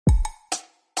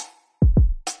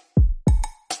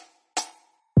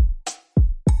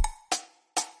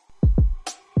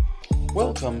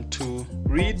Welcome to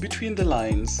Read Between the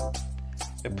Lines,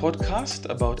 a podcast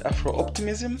about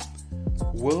Afro-optimism,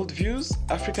 worldviews,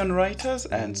 African writers,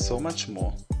 and so much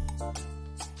more.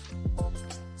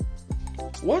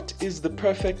 What is the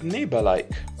perfect neighbor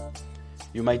like?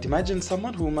 You might imagine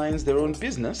someone who minds their own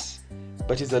business,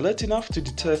 but is alert enough to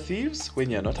deter thieves when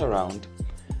you're not around.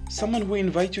 Someone who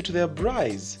invites you to their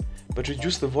braais, but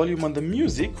reduce the volume on the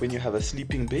music when you have a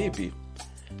sleeping baby.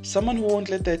 Someone who won't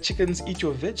let their chickens eat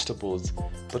your vegetables,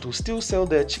 but will still sell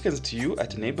their chickens to you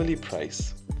at a neighborly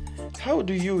price. How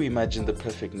do you imagine the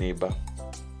perfect neighbor?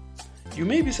 You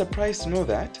may be surprised to know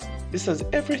that this has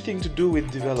everything to do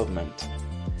with development.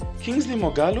 Kingsley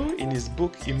Moghalu, in his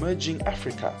book Emerging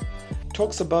Africa,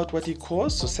 talks about what he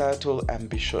calls societal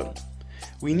ambition.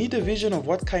 We need a vision of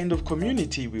what kind of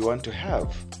community we want to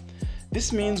have.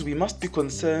 This means we must be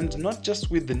concerned not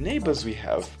just with the neighbors we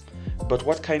have, but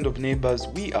what kind of neighbors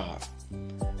we are.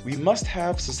 We must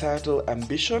have societal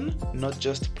ambition, not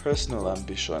just personal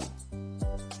ambition.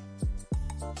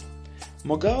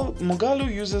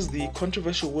 Moghalu uses the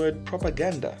controversial word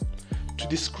propaganda to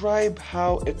describe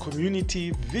how a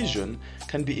community vision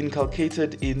can be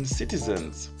inculcated in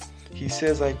citizens. He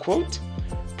says, I quote,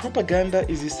 "Propaganda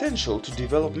is essential to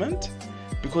development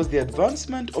because the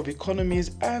advancement of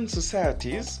economies and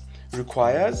societies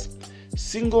requires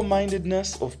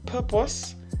single-mindedness of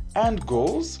purpose and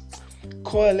goals,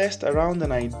 coalesced around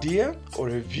an idea or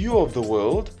a view of the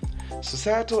world,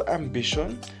 societal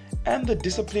ambition, and the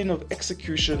discipline of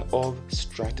execution of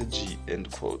strategy."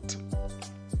 End quote.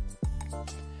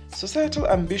 Societal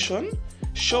ambition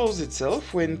shows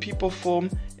itself when people form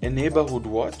a neighborhood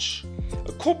watch,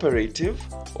 a cooperative,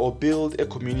 or build a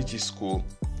community school.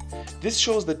 This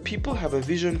shows that people have a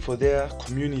vision for their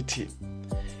community.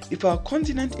 If our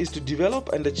continent is to develop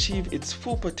and achieve its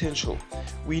full potential,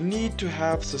 we need to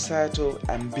have societal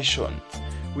ambition.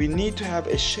 We need to have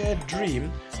a shared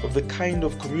dream of the kind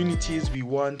of communities we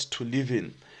want to live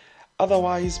in.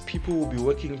 Otherwise, people will be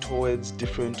working towards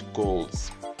different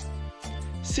goals.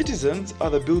 Citizens are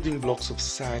the building blocks of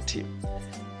society.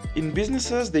 In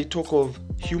businesses, they talk of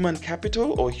human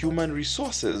capital or human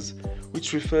resources,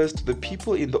 which refers to the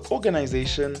people in the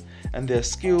organization and their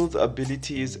skills,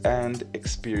 abilities, and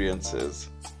experiences.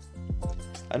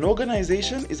 An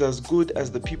organization is as good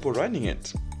as the people running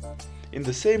it. In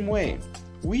the same way,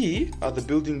 we are the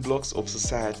building blocks of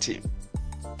society.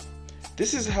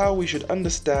 This is how we should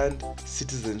understand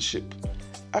citizenship.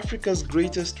 Africa's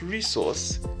greatest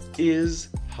resource is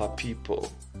her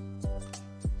people.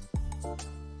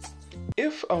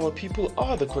 If our people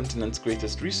are the continent's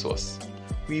greatest resource,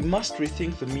 we must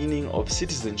rethink the meaning of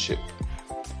citizenship.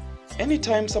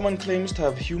 Anytime someone claims to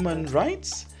have human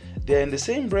rights, they are in the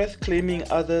same breath claiming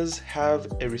others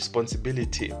have a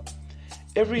responsibility.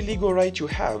 Every legal right you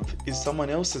have is someone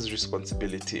else's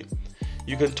responsibility.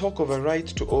 You can talk of a right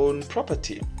to own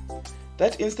property.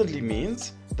 That instantly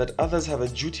means that others have a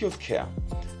duty of care.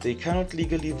 They cannot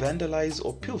legally vandalize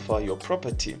or pilfer your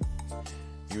property.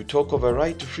 You talk of a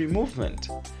right to free movement.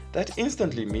 That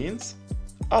instantly means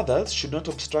others should not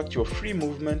obstruct your free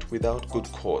movement without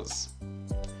good cause.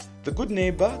 The good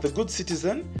neighbor, the good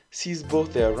citizen, sees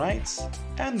both their rights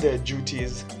and their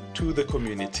duties to the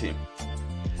community.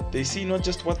 They see not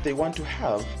just what they want to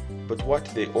have, but what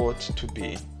they ought to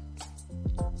be.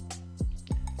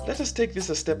 Let us take this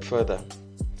a step further.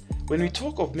 When we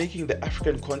talk of making the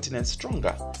African continent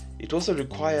stronger, it also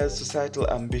requires societal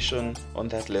ambition on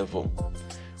that level.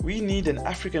 We need an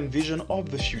African vision of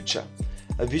the future,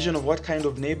 a vision of what kind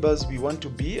of neighbors we want to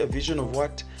be, a vision of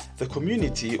what the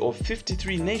community of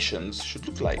 53 nations should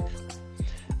look like.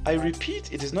 I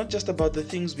repeat, it is not just about the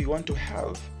things we want to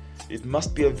have. It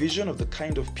must be a vision of the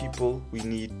kind of people we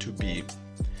need to be.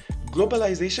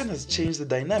 Globalization has changed the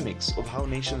dynamics of how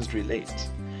nations relate,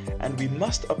 and we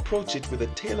must approach it with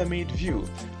a tailor-made view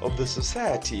of the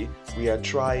society we are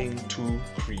trying to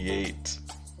create.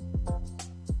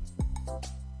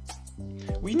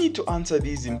 We need to answer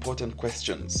these important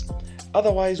questions.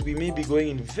 Otherwise, we may be going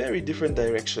in very different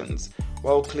directions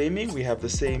while claiming we have the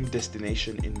same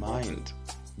destination in mind.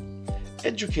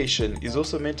 Education is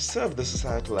also meant to serve the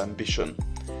societal ambition.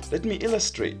 Let me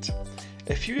illustrate.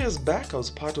 A few years back, I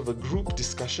was part of a group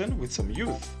discussion with some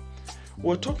youth. We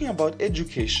were talking about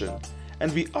education,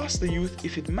 and we asked the youth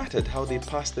if it mattered how they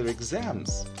passed their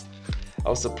exams. I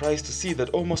was surprised to see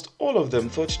that almost all of them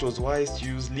thought it was wise to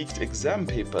use leaked exam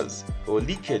papers, or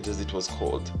leakage as it was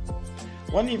called.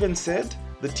 One even said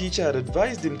the teacher had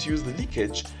advised him to use the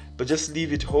leakage, but just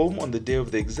leave it home on the day of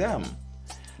the exam.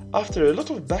 After a lot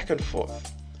of back and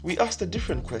forth, we asked a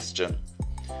different question.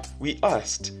 We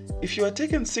asked, if you are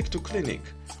taken sick to clinic,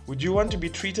 would you want to be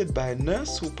treated by a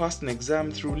nurse who passed an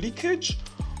exam through leakage,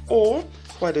 or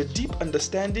who had a deep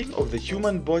understanding of the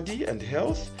human body and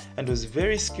health and was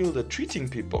very skilled at treating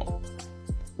people?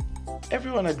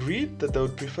 Everyone agreed that they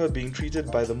would prefer being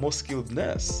treated by the more skilled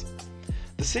nurse.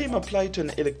 The same applied to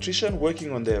an electrician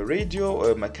working on their radio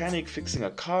or a mechanic fixing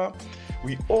a car.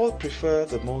 We all prefer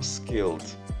the most skilled.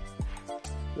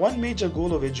 One major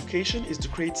goal of education is to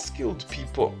create skilled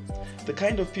people, the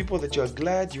kind of people that you are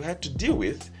glad you had to deal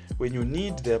with when you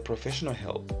need their professional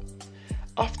help.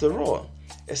 After all,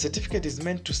 a certificate is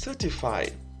meant to certify,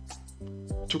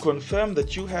 to confirm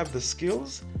that you have the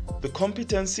skills, the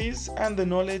competencies, and the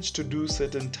knowledge to do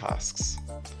certain tasks.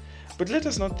 But let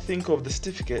us not think of the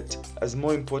certificate as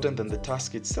more important than the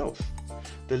task itself.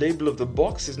 The label of the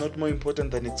box is not more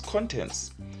important than its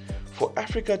contents. For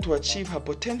Africa to achieve her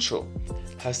potential,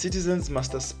 her citizens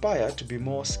must aspire to be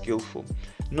more skillful,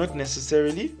 not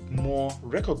necessarily more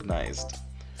recognized.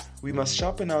 We must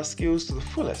sharpen our skills to the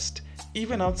fullest,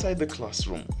 even outside the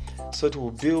classroom, so that we'll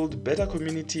build better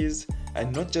communities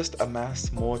and not just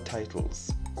amass more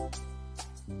titles.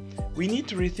 We need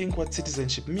to rethink what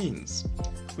citizenship means.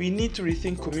 We need to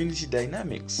rethink community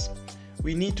dynamics.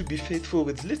 We need to be faithful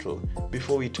with little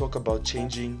before we talk about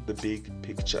changing the big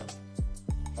picture.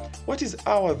 What is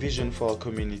our vision for our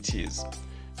communities?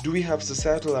 Do we have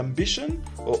societal ambition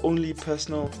or only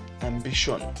personal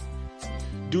ambition?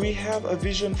 Do we have a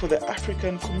vision for the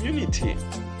African community?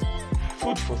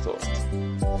 Food for thought.